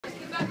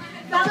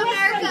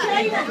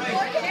Angel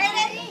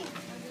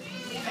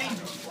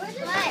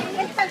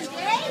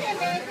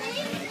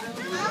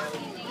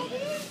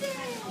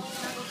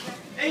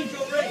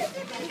Ray.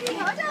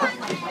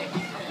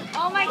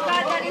 Oh my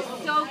God, that is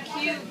so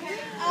cute.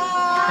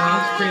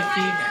 Thanks,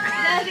 Christy.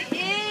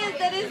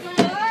 That is so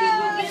cute.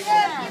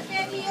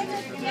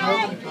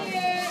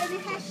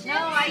 No,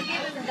 I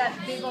gave him that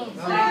big old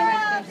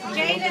bag.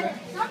 Jaden.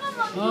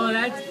 Oh,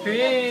 that's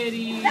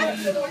pretty. I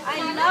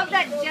love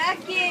that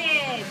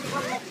jacket.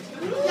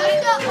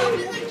 Just open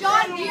the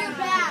John Deere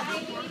bag.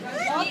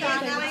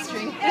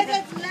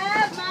 It's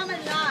love, Mama,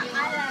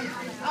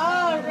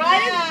 oh, why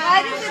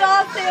does it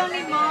all say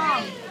only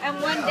mom and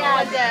one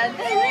dad?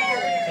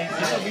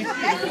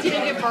 He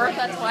didn't give birth,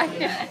 that's why.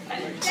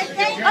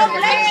 Oh,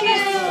 bless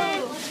you.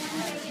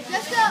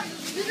 Just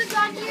do the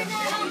John Deere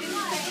now.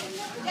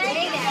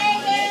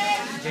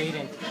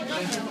 Jaden.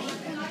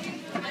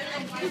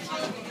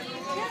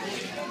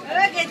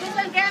 Look, is this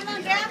one Grandma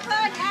and Grandpa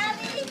and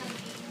Allie?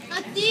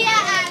 Tia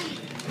and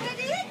What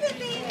is it,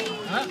 baby?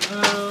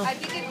 Uh-oh. I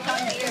think it's on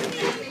here.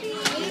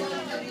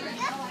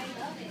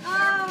 Oh,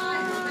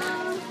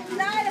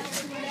 not a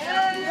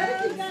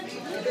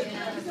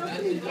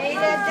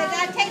does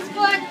that taste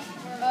good?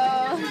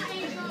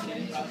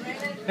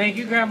 Thank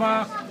you,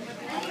 Grandma.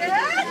 Good?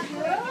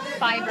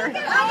 Fiber.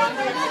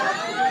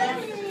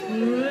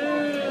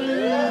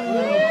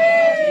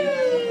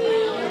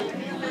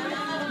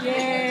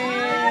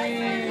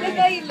 Yay! Look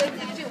how you looked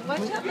at you.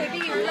 Watch out, baby.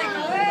 You're like,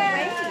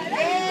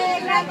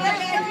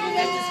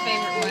 That's his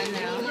favorite one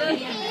now.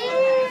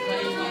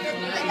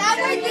 I'll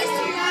bring this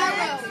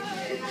tomorrow.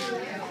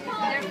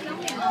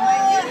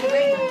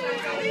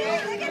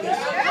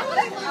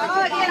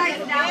 Oh, you're like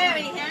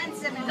very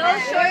handsome.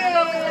 Those shorts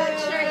go with that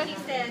shirt, he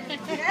said.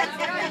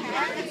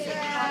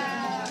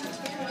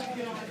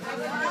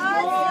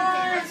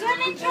 Oh,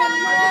 swimming trunk!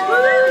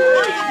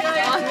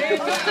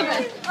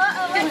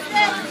 Uh-oh, what's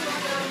this?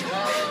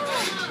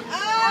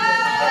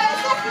 Oh,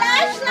 it's a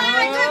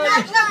flashlight!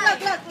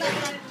 Look.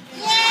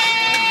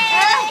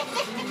 Yay!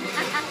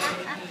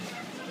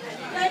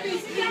 Let me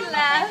see you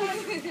laugh.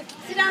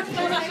 Sit down,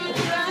 Bella.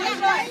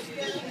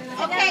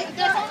 Okay,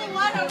 there's only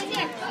one over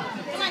here.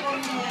 Come on.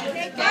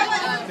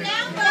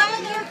 Grandma,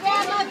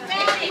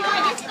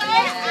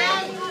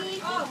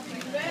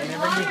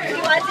 you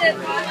want it?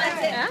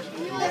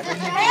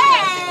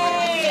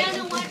 Hey!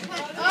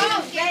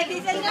 Oh,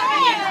 babies and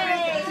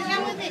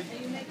babies.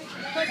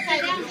 Look,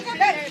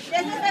 this is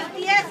the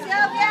Tia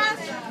Sylvia.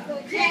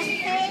 This is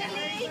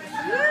Haley.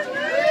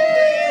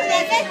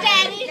 This is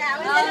Daddy. That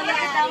was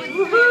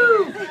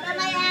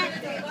my aunt.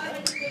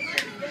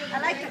 I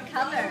like the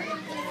color.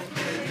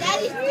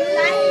 Daddy's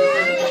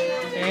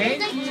blue.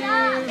 Thank you.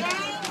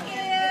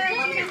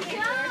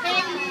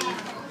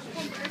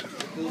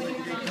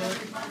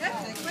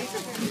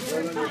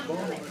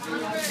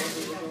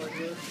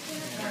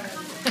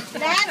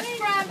 That's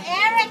from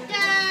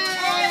Erica.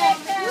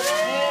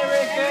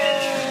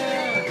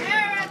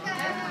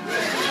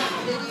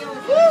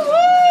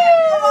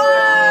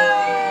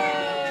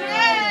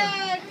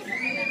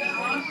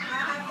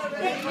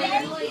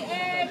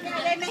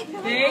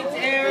 Thanks,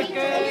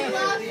 Erica.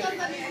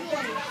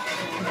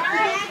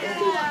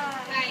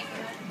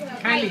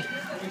 Kylie.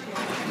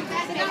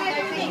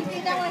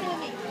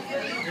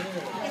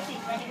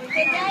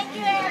 Thank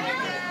you, Erica.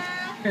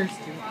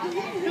 Kirsten.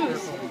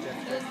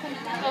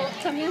 Oh,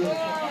 come here. All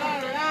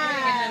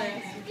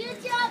right. Good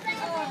job,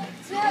 Ella.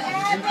 To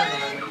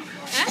Evan,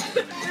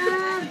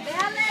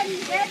 Bella and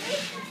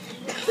Debbie.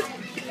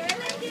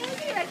 Bella and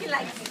Debbie, like you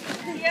like.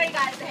 Here you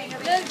guys hang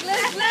around. Look.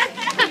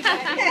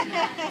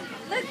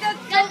 Look, that's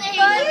so funny.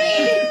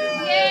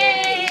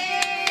 Yay!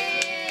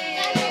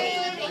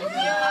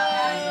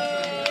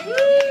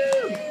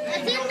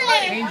 What's in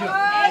there? Angel.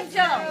 Angel.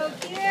 So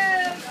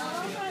cute.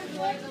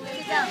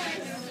 Sit down.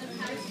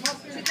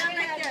 Sit down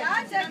like that.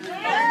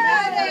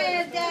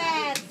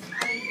 Dad.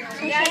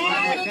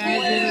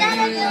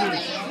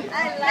 I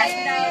like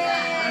that.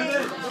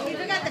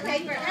 Look at the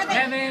paper.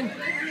 Evan.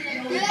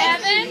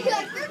 Evan?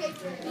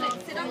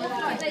 Sit on the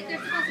floor. Like they're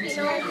supposed to be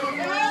normal.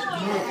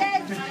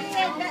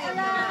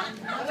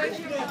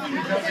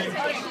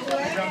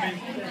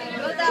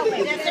 Go that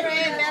way.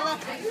 Desiree and Bella.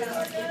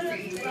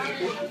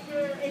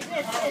 It's a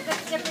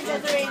different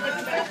Desiree and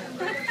different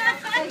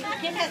Bella.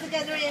 Kim has a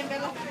Desiree and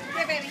Bella.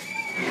 Here, baby.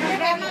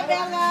 Grandma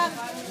Bella.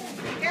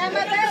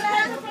 Grandma Bella.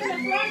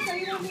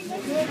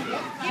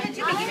 Give it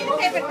to me. Give me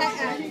the paper.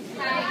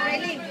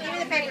 Raylene, give me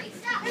the paper.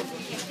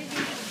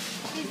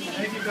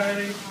 Thank you,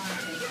 Kylie.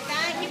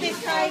 Thank you, Miss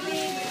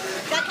Kylie.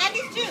 Got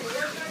candies too.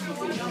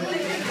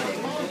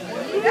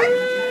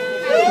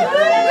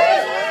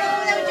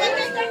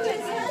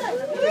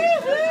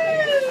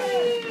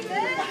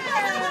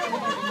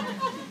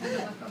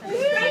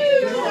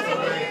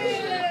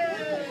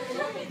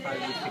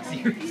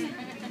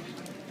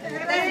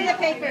 Let's see the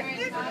paper.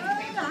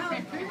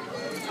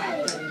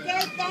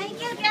 Yes,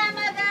 thank you,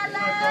 Grandma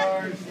Bella.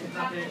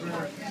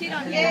 She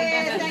don't need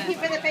Yes, it. thank you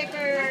for the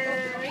paper.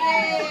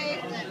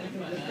 Yay.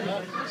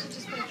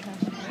 Just put a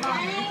trash.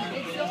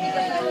 It's so good.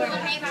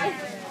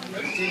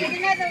 Here's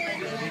another one.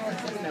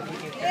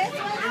 This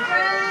one's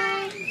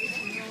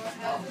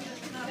from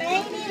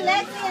Lainey,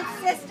 Leslie, and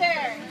sister.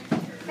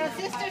 Her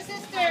sister.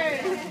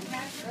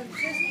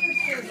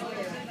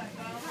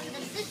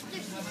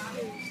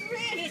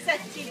 Really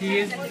such cute. He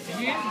is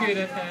good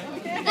at that.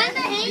 Then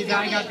the He's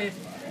hang I got this.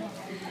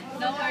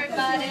 Don't worry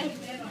about it.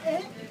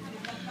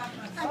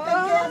 Oh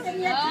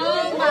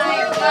my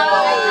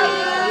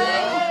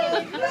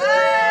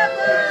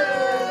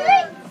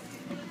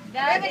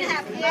That is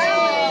Oh.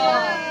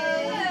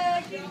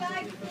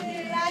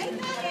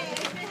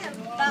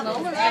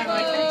 Bubbles I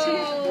like that too.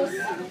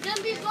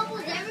 There'll be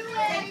bubbles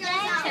everywhere.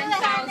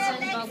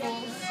 10,000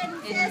 bubbles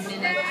in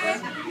minutes.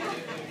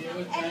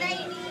 And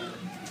Lainey.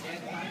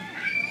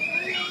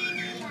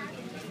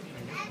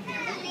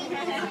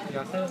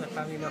 Y'all said the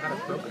family know how to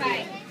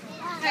procreate.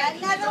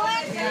 Another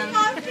one.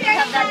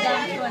 Have that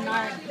down to an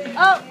art.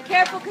 Oh,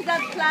 careful because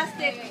that's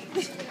plastic.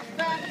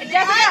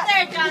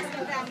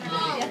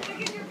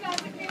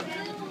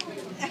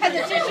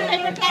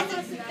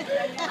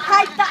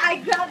 I thought I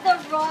grabbed the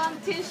wrong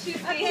tissue.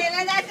 Okay,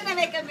 that's gonna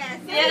make a mess.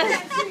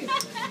 Yes.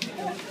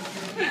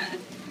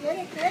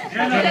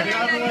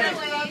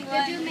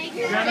 Did you make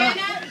it?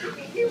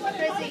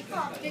 Chrissy,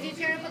 did you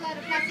tear up a lot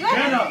of plastic?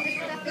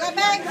 Go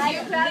back. I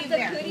grabbed the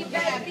goodie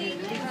bag thing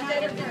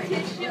instead of the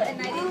tissue and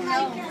I didn't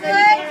know.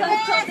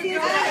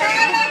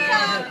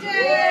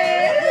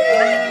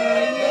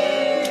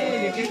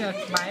 You getting a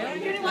smile?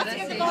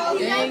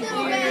 Thank you.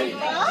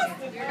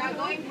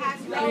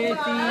 Pretty.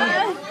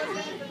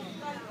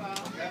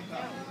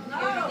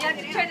 You have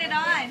to turn it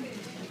on.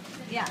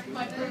 Yeah.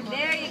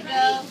 There you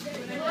go.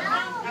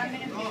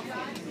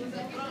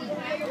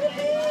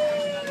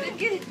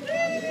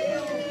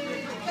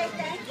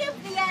 Thank you,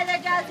 Fiona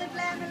Johnson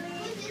family.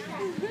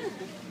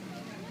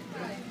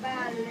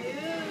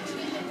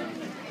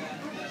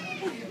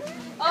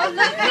 Oh,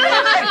 look.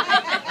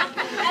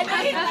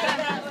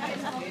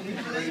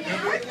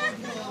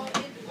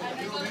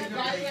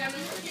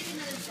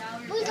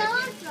 Who's that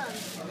one from?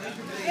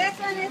 This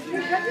one is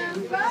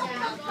from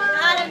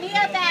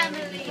Adamia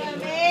family.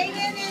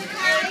 Megan and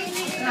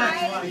Heidi.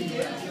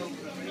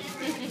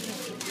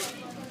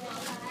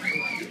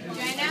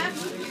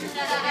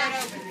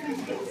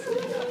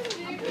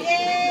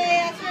 Yay,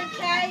 that's from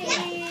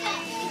Kylie.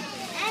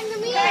 And the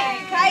me.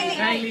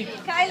 Kylie.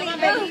 Kylie.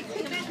 Baby.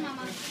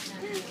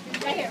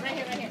 Right here.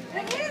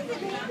 What is it,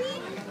 baby?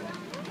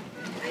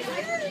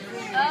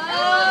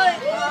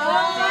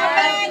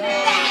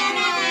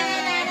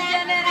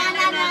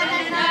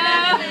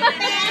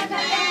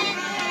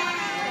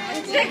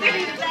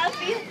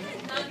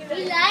 He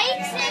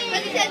likes it.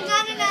 But he says, no,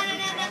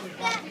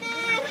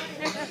 Batman.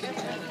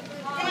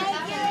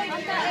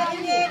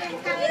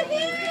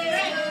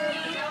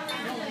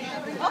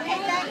 Okay,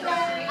 thank you.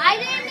 I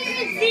didn't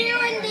even see you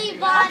when they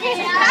bought it.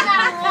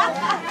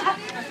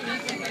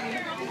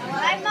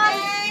 Hi, Mom.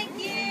 Thank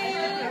you.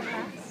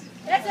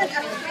 This is a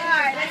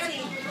card. Let's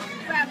see.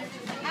 From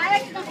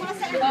Alex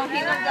Nahosa. Oh, he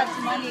loves that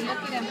money.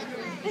 Look at him.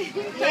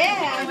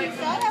 Yeah, we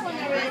saw that one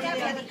already. That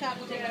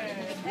helicopter.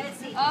 Let's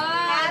see.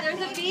 Oh,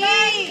 there's a bee.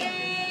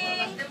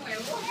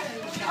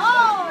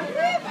 Oh,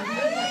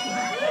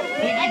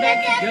 Piggyback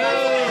it go.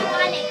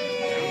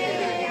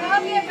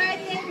 happy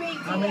birthday, Ricky.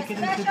 I'll make it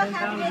into Special 10,000.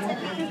 happiness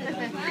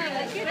and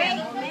great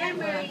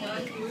memories.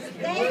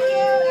 Thank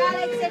you,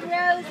 Alex and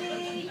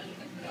Rosie.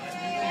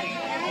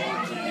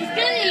 He's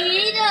gonna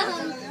eat them.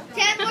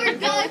 $10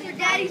 more for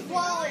Daddy's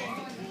wallet.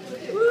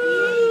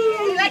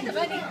 You like the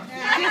money?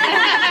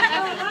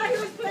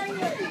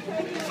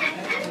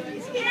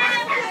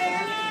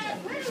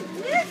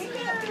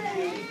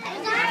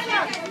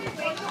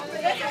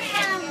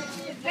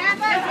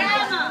 Grandma.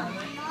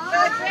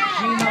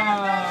 Gina.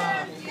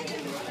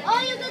 Oh,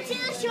 you can see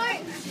the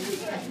shorts.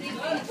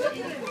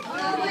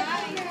 Oh,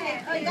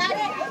 you got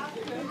it?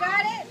 You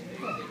got it?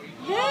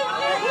 Who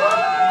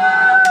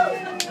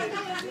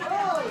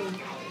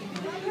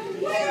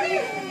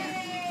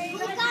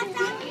got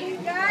that? You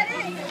got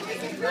it?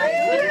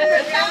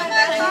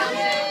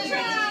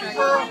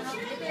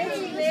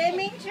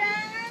 Swimming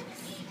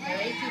trunks.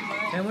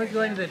 Then we're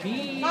going to the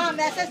beach. Mom,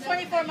 that says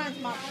 24 months,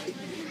 Mom. These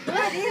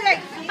are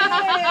cute.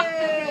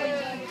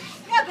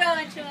 You're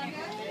growing to them.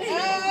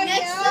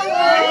 Next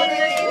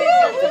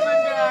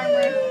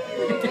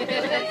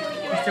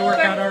Used to work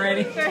out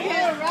already. For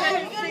him,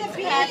 right?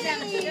 We're going to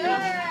the beach.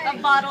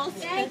 Of bottles.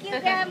 Thank you,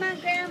 Grandma and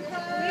Grandpa.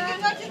 We can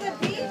go to the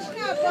beach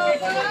now, Papa.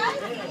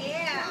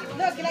 Yeah.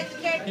 Look, you like the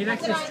carrot? He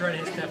likes to strut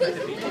his stuff at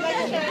the beach. You like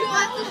the carrot? Who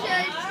wants the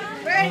shirt?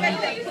 Very good.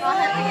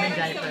 Only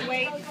diaper.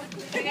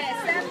 We're gonna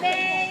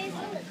sunbathe.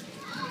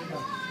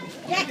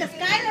 Yeah, because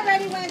Skylar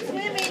already went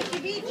swimming. She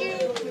beat you.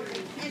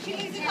 And she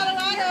lives in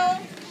Colorado.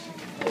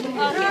 Oh,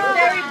 he's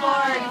very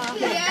bored.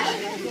 Yeah.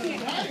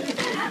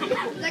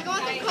 Like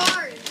on the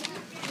card.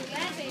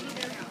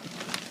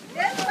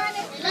 This one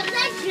is... It looks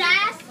like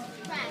grass.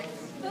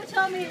 Who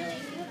told me?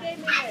 Who gave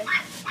me this?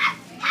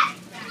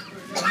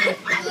 I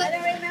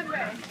don't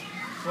remember.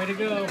 Way to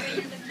go.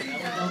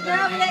 No,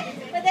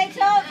 but they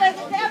told... Was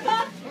it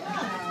Deborah?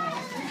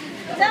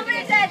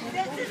 Somebody said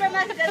this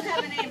supermarket does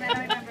have a name. I don't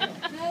remember.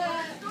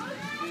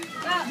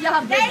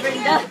 Yeah, big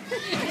Brenda.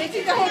 This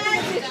is the whole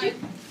thing.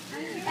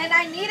 And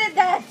I needed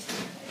that.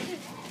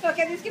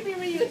 Okay, this can be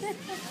reused.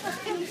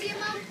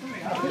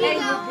 Hey,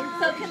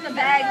 so can the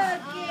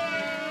bags.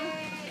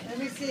 Let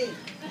me see.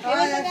 Oh,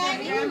 that's my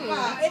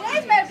grandpa. It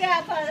is my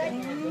grandpa.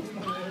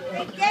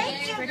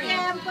 Thank you,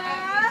 Grandpa.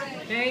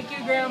 Thank you,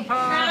 Grandpa.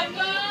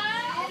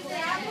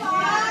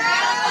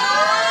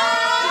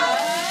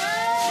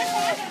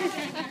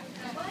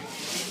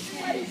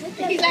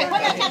 He's like,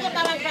 what are you talking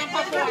about, Grandpa?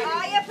 For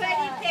all your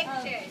pretty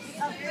pictures.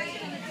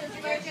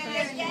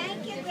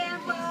 Thank you,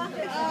 Grandpa.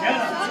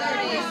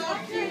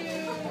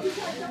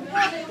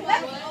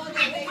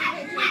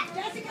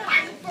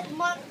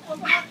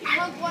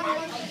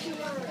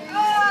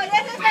 Oh,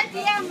 this is for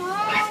Tia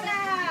Mona.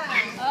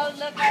 Oh,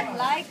 look, I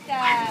like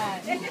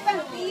that. This is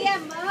for Tia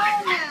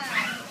Mona.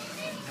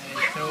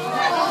 So,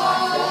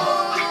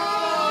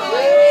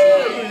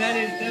 that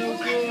is so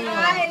cool. I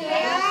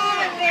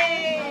love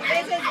it.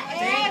 This is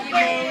Thank you,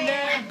 epic.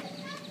 Mona.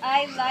 I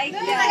like that.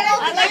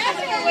 I like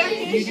the little way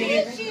You you did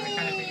it. I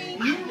kind of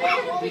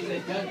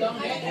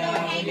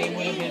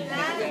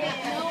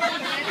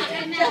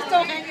finished. Just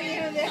don't hang it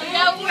in there.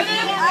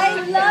 I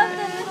love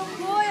the little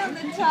boy on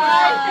the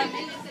top.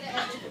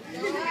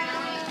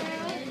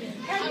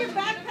 And your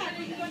backpack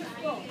when you go to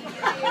school.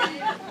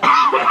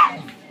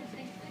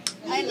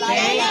 I like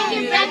Thank that. you.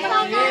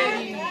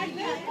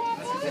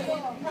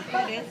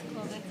 It is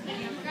cool.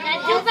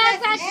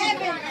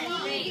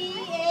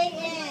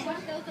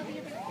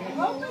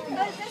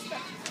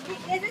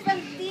 This is from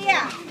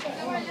Tia.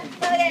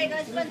 So there it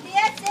goes from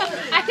Tia Cindy.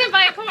 I can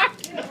buy a car. I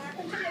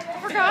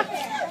forgot.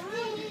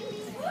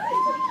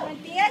 From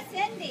Tia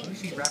Cindy.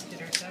 She wrapped it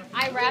herself.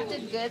 I wrapped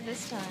it good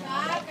this time.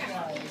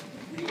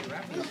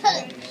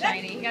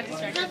 Shiny. You got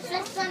distracted.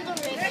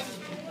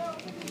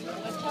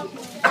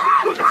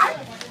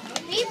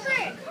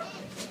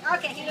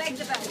 Okay, he likes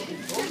the bug.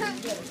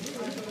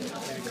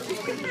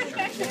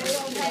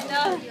 I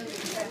know.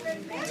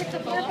 Took the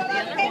bowl off the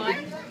other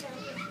one.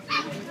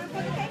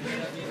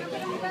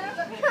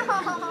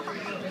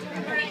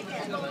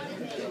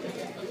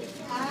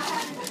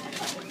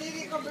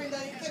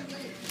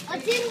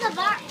 What's in the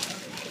box?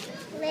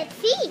 Let's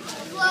see.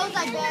 Close I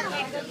bet.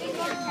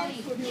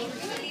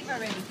 Leave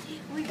already.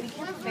 Wait, be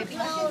careful, baby.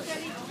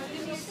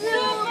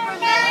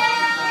 Superman!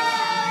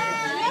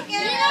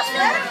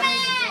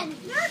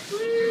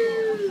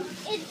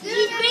 It's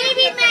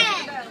baby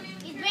man.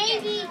 It's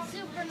baby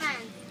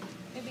Superman.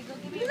 Baby, go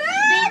give me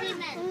Baby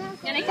man.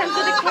 And it comes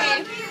with a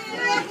cave.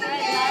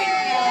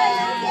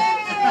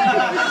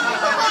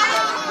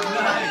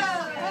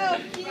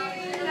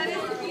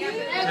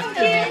 That's my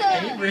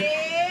favorite.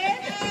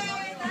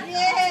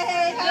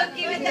 Yay! I'll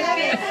give it that.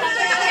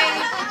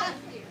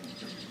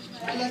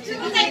 I'm gonna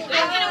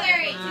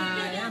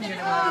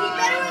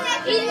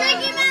He's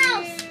Mickey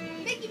Mouse.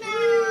 Mickey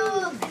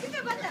Mouse.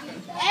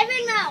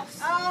 Evan Mouse.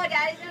 Oh,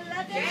 Daddy's gonna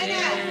love this.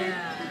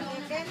 Yeah.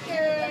 Thank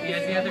you.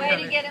 Yes, the other Way to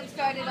cover. get him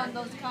started on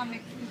those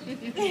comics. I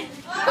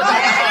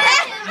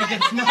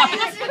guess not.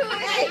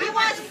 Hey, he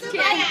wants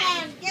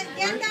Superman. Get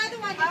the other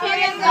one. Oh,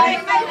 yes, sorry,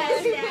 my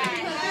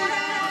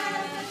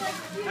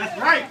That's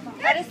right.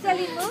 That is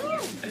silly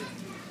move.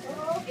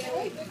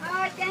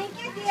 Oh, thank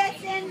you, dear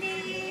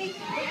Cindy.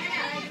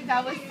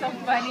 That was so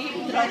funny.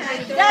 That's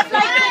like it.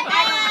 I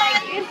don't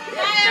like it.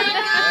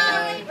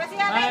 We'll see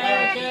you Bye, later.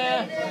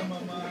 Erica.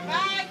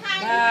 Bye,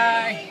 Kylie.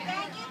 Bye.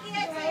 Thank you,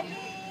 dear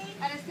Cindy.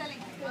 That is silly.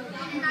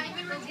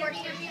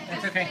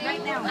 That's okay.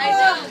 Right now.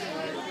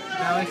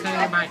 Now it's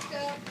saying bye.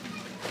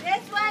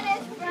 This one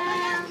is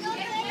from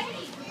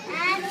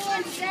Annie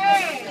and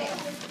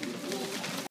Serge.